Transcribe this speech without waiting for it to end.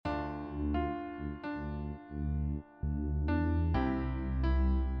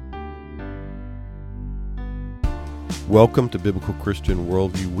Welcome to Biblical Christian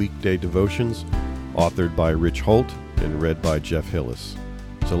Worldview Weekday Devotions, authored by Rich Holt and read by Jeff Hillis.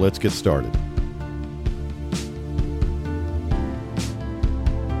 So let's get started.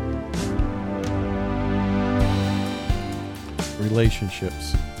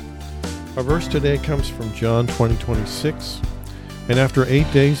 Relationships. Our verse today comes from John 20:26. And after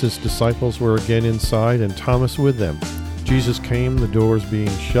 8 days his disciples were again inside, and Thomas with them. Jesus came, the doors being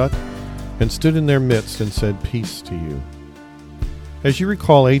shut, and stood in their midst and said, "Peace to you." As you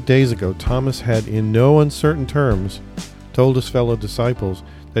recall, 8 days ago, Thomas had in no uncertain terms told his fellow disciples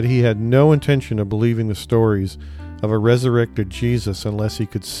that he had no intention of believing the stories of a resurrected Jesus unless he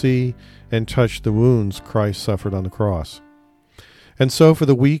could see and touch the wounds Christ suffered on the cross. And so for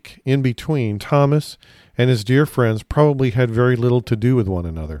the week in between, Thomas and his dear friends probably had very little to do with one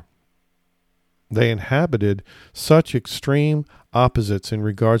another. They inhabited such extreme opposites in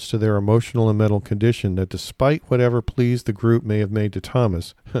regards to their emotional and mental condition that despite whatever pleas the group may have made to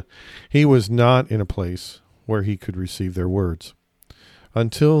Thomas, he was not in a place where he could receive their words.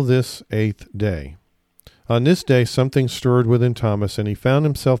 Until this 8th day. On this day, something stirred within Thomas, and he found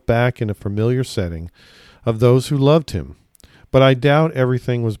himself back in a familiar setting of those who loved him. But I doubt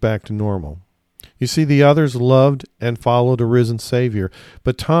everything was back to normal. You see, the others loved and followed a risen Savior,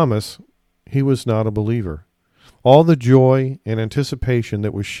 but Thomas, he was not a believer. All the joy and anticipation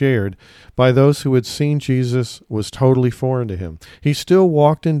that was shared by those who had seen Jesus was totally foreign to him. He still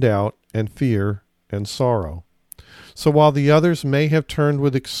walked in doubt and fear and sorrow. So while the others may have turned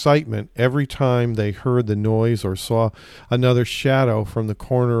with excitement every time they heard the noise or saw another shadow from the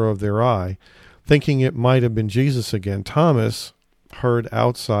corner of their eye, thinking it might have been Jesus again, Thomas heard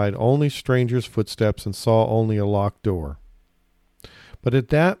outside only strangers' footsteps and saw only a locked door. But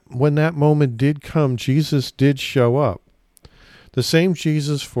when that moment did come, Jesus did show up. The same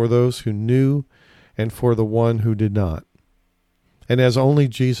Jesus for those who knew and for the one who did not. And as only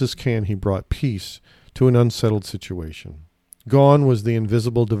Jesus can, he brought peace to an unsettled situation. Gone was the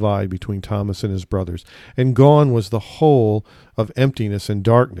invisible divide between Thomas and his brothers, and gone was the hole of emptiness and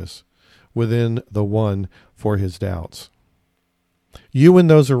darkness within the one for his doubts. You and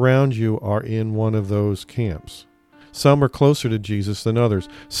those around you are in one of those camps. Some are closer to Jesus than others.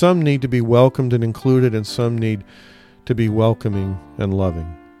 Some need to be welcomed and included, and some need to be welcoming and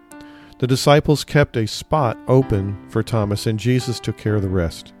loving. The disciples kept a spot open for Thomas, and Jesus took care of the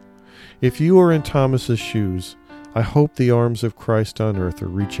rest. If you are in Thomas's shoes, I hope the arms of Christ on earth are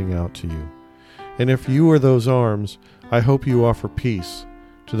reaching out to you. And if you are those arms, I hope you offer peace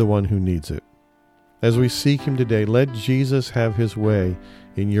to the one who needs it. As we seek him today, let Jesus have his way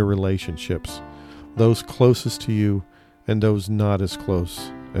in your relationships, those closest to you and those not as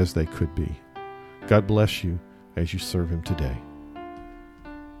close as they could be. God bless you as you serve him today.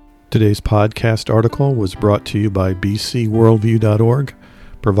 Today's podcast article was brought to you by bcworldview.org,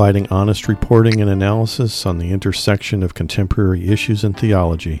 providing honest reporting and analysis on the intersection of contemporary issues and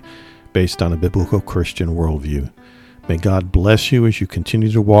theology based on a biblical Christian worldview. May God bless you as you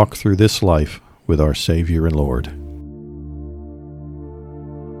continue to walk through this life with our Savior and Lord.